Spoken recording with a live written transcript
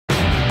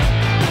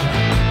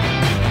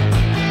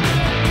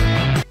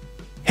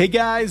Hey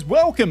guys,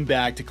 welcome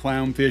back to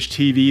Clownfish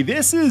TV.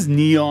 This is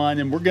Neon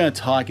and we're going to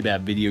talk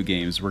about video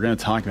games. We're going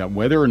to talk about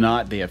whether or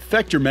not they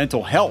affect your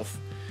mental health.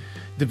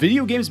 Do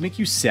video games make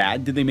you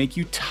sad? Did they make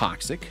you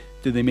toxic?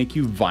 Did they make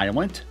you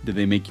violent? Did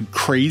they make you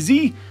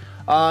crazy?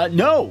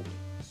 No.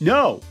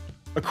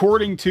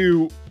 According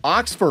to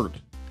Oxford,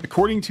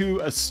 according to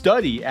a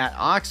study at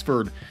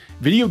Oxford,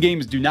 video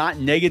games do not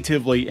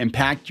negatively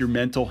impact your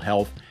mental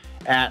health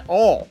at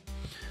all.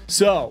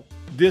 So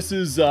this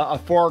is a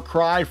far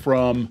cry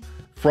from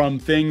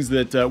things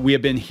that we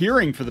have been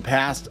hearing for the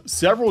past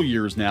several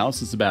years now,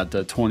 since about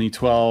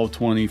 2012,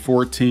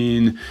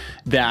 2014,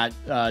 that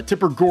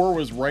Tipper Gore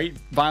was right.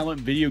 Violent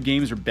video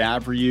games are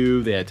bad for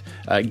you, that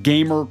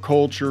gamer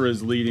culture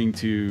is leading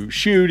to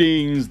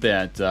shootings,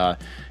 that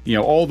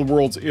all the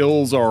world's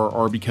ills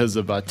are because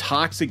of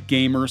toxic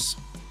gamers.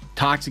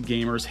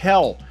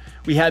 Hell,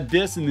 we had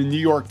this in the New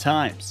York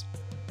Times.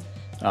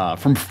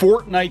 From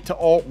Fortnite to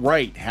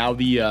alt-right, how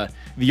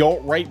the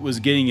alt-right was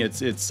getting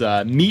its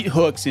meat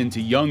hooks into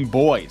young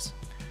boys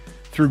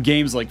through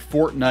games like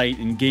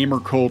Fortnite and gamer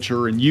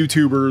culture and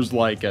YouTubers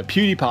like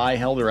PewDiePie.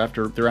 Hell, they're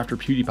after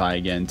PewDiePie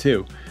again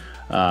too.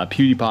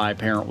 PewDiePie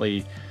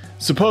apparently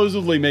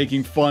supposedly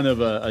making fun of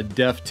a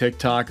deaf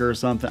TikToker or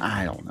something.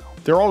 I don't know.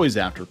 They're always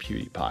after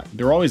PewDiePie.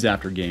 They're always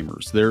after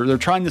gamers. They're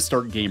trying to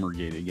start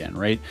Gamergate again,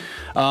 right?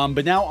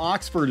 But now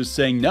Oxford is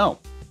saying no.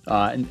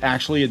 And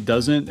actually, it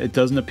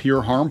doesn't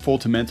appear harmful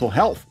to mental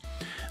health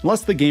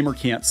unless the gamer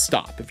can't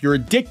stop. If you're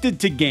addicted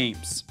to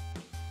games,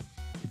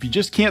 if you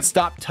just can't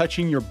stop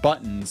touching your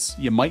buttons,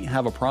 you might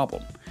have a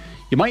problem.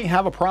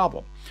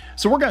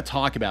 So we're going to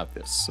talk about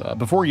this.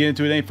 Before we get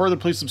into it any further,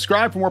 please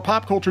subscribe for more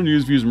pop culture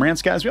news, views, and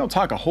rants, guys. We don't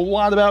talk a whole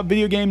lot about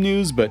video game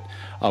news, but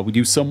we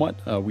do somewhat.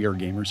 We are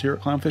gamers here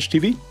at Clownfish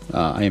TV.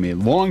 I am a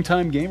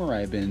longtime gamer.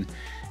 I have been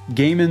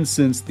gaming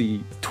since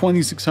the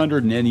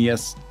 2600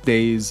 NES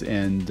days,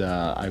 and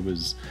I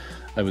was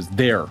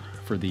there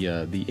for the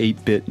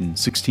 8-bit and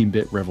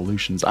 16-bit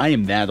revolutions. I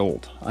am that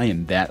old,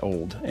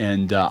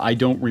 and I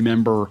don't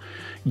remember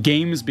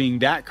games being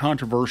that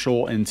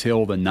controversial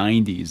until the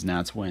 90s, and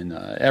that's when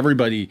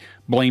everybody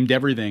blamed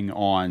everything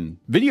on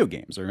video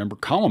games. I remember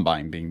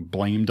Columbine being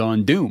blamed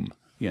on Doom,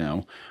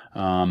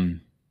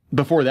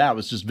 Before that, it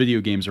was just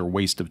video games are a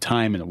waste of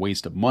time and a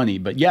waste of money.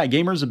 But yeah,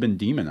 gamers have been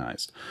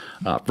demonized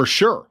for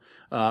sure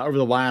over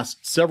the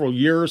last several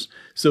years.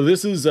 So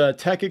this is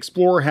Tech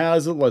Explorer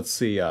has it. Let's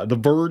see. The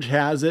Verge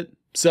has it.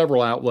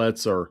 Several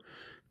outlets are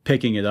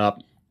picking it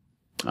up.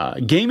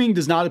 Gaming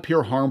does not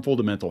appear harmful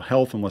to mental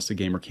health unless the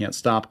gamer can't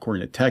stop, according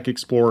to Tech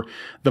Explorer.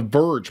 The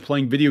Verge,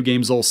 playing video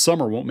games all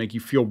summer won't make you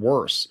feel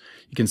worse.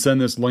 You can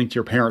send this link to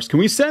your parents. Can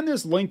we send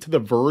this link to The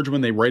Verge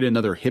when they write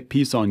another hit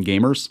piece on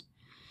gamers?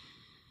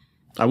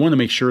 I want to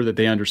make sure that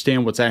they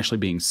understand what's actually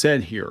being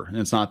said here, and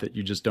it's not that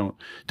you just don't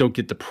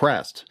get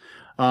depressed.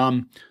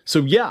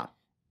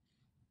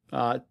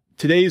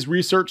 Today's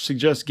research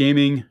suggests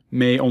gaming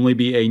may only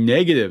be a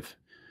negative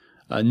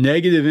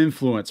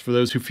influence for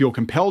those who feel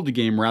compelled to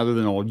game rather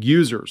than all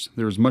users.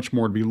 There's much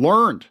more to be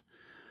learned.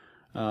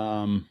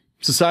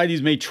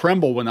 Societies may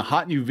tremble when a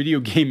hot new video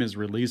game is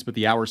released, but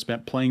the hours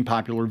spent playing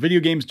popular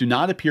video games do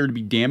not appear to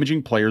be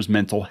damaging players'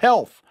 mental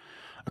health.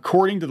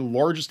 According to the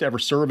largest ever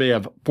survey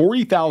of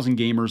 40,000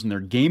 gamers and their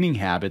gaming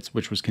habits,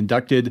 which was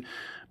conducted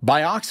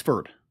by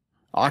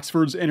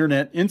Oxford's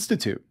Internet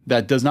Institute.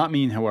 That does not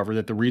mean, however,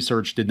 that the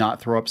research did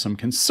not throw up some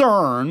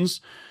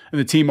concerns, and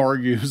the team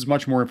argues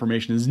much more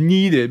information is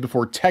needed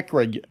before tech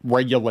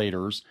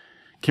regulators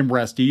can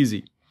rest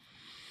easy.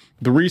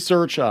 The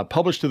research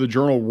published to the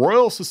journal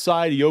Royal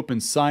Society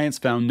Open Science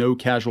found no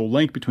causal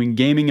link between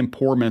gaming and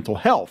poor mental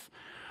health,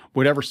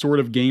 whatever sort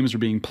of games are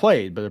being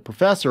played. But a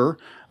professor,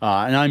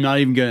 and I'm not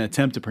even going to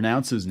attempt to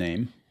pronounce his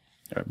name,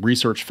 a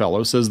research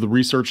fellow, says the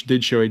research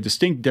did show a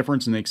distinct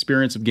difference in the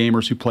experience of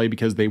gamers who play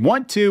because they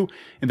want to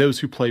and those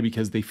who play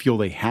because they feel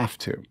they have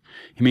to.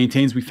 He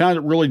maintains, we found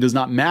it really does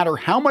not matter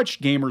how much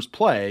gamers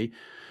play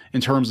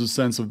in terms of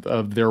sense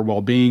of their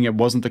well-being. It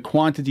wasn't the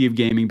quantity of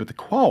gaming, but the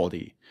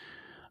quality.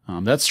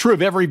 That's true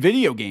of every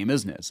video game,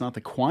 isn't it? It's not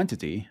the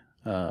quantity.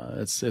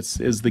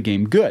 Is the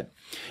game good?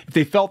 If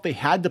they felt they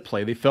had to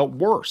play, they felt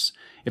worse.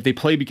 If they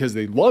played because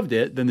they loved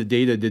it, then the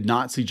data did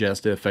not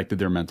suggest it affected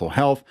their mental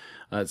health.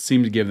 It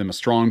seemed to give them a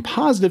strong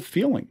positive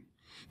feeling.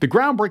 The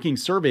groundbreaking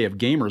survey of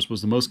gamers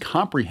was the most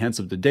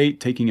comprehensive to date,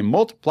 taking in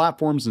multiple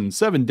platforms and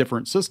 7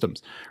 different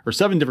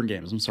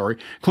games,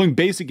 including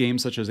basic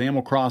games such as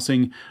Animal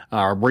Crossing,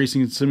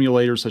 racing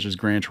simulators such as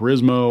Gran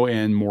Turismo,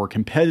 and more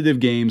competitive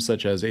games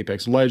such as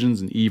Apex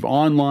Legends and EVE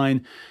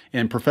Online.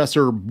 And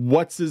Professor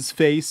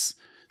What's-His-Face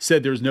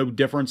said there's no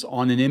difference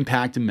on an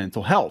impact in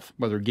mental health,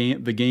 whether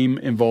the game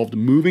involved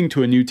moving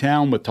to a new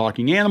town with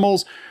talking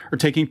animals or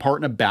taking part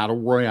in a battle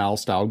royale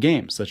style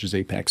game, such as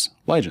Apex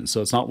Legends. So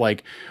it's not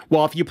like,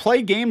 well, if you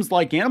play games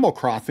like Animal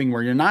Crossing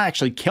where you're not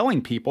actually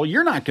killing people,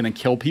 you're not going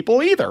to kill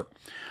people either.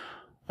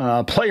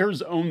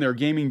 Players own their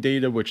gaming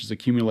data, which is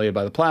accumulated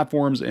by the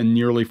platforms, and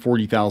nearly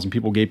 40,000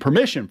 people gave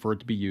permission for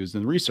it to be used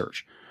in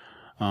research.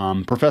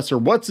 Professor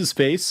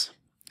What's-His-Face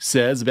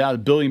says about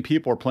 1 billion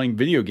people are playing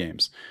video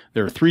games.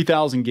 There are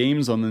 3,000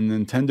 games on the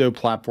Nintendo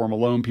platform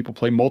alone. People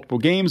play multiple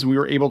games, and we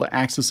were able to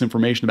access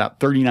information about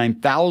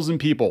 39,000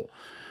 people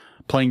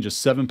playing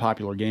just 7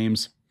 popular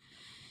games.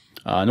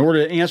 In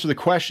order to answer the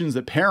questions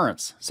that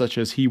parents, such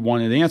as he,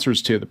 wanted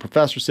answers to, the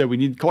professor said we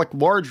need to collect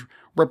large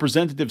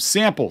representative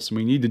samples, and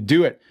we need to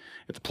do it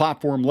at the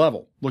platform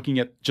level. Looking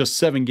at just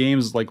 7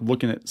 games is like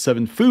looking at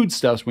 7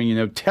 foodstuffs when you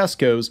know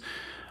Tesco's,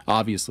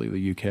 obviously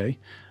the UK,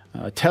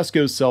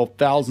 Tesco's sell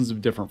thousands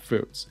of different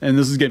foods. And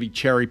this is going to be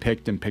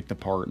cherry-picked and picked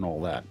apart and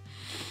all that.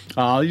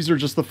 These are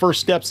just the first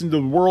steps into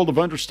the world of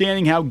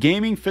understanding how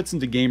gaming fits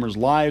into gamers'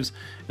 lives.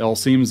 It all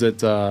seems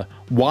that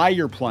why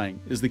you're playing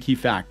is the key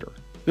factor.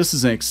 This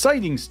is an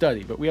exciting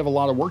study, but we have a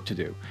lot of work to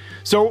do.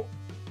 So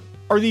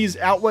are these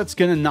outlets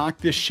going to knock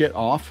this shit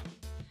off?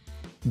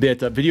 That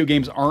video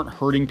games aren't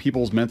hurting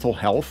people's mental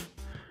health?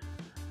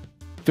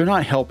 They're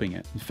not helping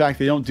it. In fact,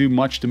 they don't do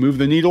much to move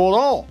the needle at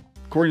all.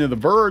 According to The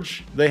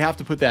Verge, they have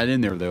to put that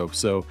in there, though.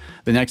 So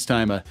the next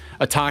time a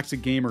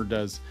toxic gamer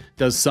does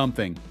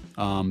something,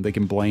 they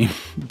can blame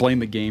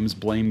the games,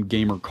 blame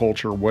gamer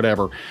culture,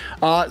 whatever.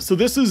 So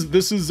this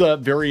is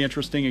very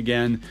interesting.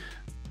 Again,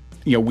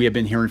 you know, we have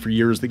been hearing for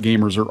years that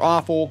gamers are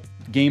awful.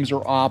 Games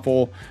are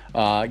awful.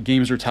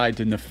 Games are tied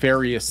to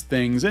nefarious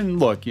things. And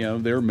look, you know,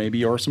 there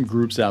maybe are some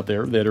groups out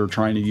there that are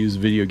trying to use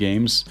video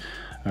games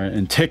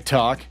and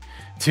TikTok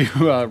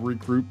to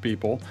recruit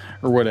people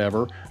or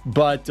whatever.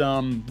 But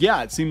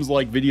yeah, it seems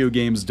like video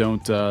games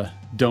don't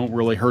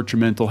really hurt your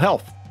mental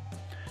health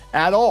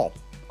at all.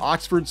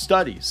 Oxford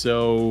study.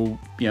 So,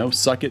 you know,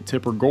 suck it,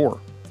 Tipper Gore.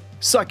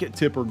 Suck it,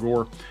 Tipper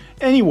Gore.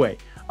 Anyway,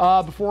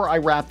 before I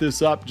wrap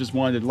this up, just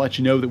wanted to let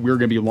you know that we're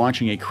going to be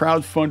launching a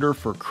crowdfunder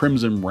for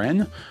Crimson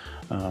Wren,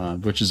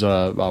 which is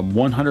a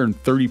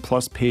 130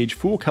 plus page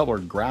full color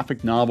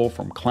graphic novel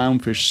from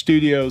Clownfish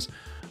Studios,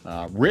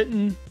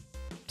 written,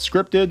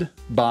 scripted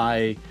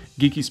by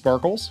Geeky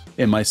Sparkles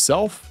and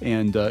myself,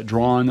 and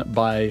drawn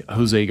by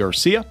Jose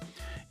Garcia.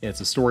 It's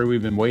a story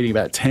we've been waiting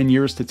about 10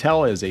 years to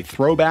tell as a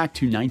throwback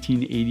to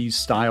 1980s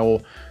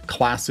style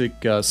classic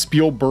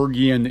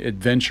Spielbergian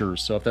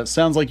adventures. So if that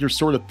sounds like your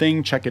sort of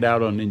thing, check it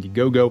out on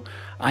Indiegogo.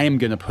 I am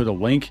going to put a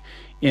link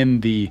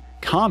in the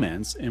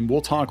comments, and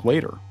we'll talk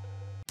later.